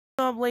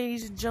Up,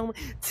 ladies and gentlemen?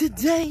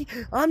 Today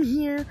I'm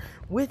here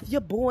with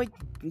your boy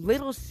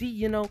Little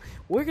C.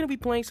 We're gonna be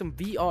playing some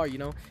VR.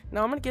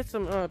 Now I'm gonna get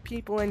some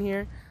people in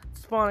here,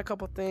 spawn a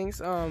couple things.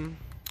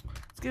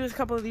 Let's get us a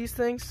couple of these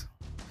things.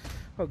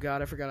 Oh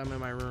god, I forgot I'm in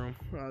my room.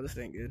 Oh, this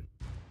ain't good.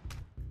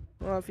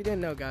 Well, if you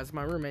didn't know, guys,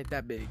 my room ain't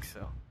that big,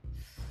 so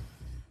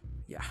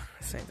yeah,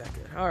 this ain't that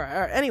good. All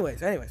right.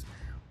 Anyways,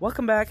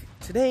 welcome back.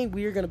 Today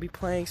we are gonna be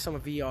playing some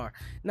VR.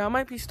 Now I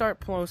might be start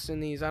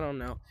posting these. I don't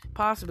know.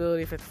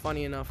 Possibility if it's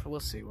funny enough. We'll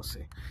see.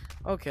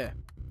 Okay.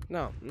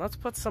 Now let's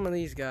put some of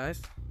these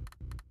guys.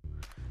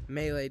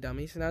 Melee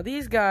dummies. Now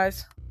these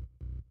guys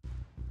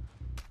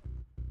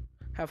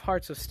have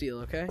hearts of steel.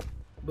 Okay.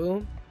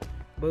 Boom,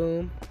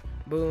 boom,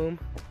 boom,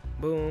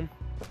 boom,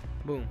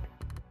 boom.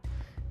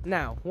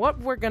 Now what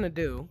we're gonna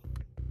do?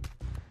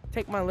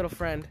 Take my little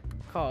friend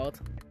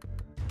called.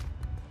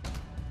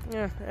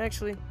 Yeah,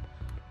 actually.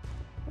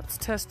 Let's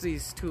test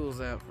these tools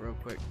out real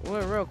quick.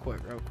 Real quick.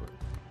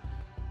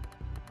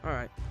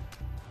 Alright.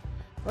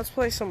 Let's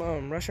play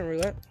some Russian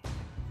roulette.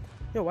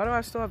 Yo, why do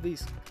I still have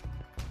these?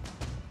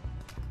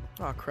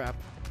 Oh crap.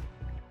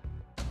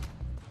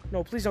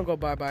 No, please don't go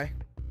bye-bye.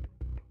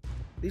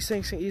 These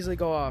things can easily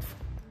go off.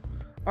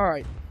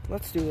 Alright,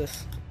 let's do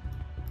this.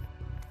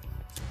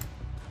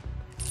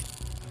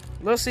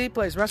 Lil C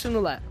plays Russian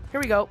roulette. Here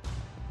we go.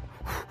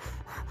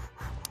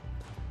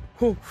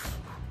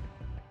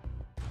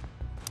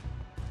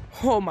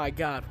 Oh my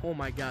god,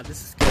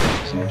 this is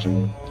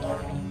good.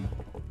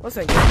 Let's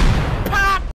say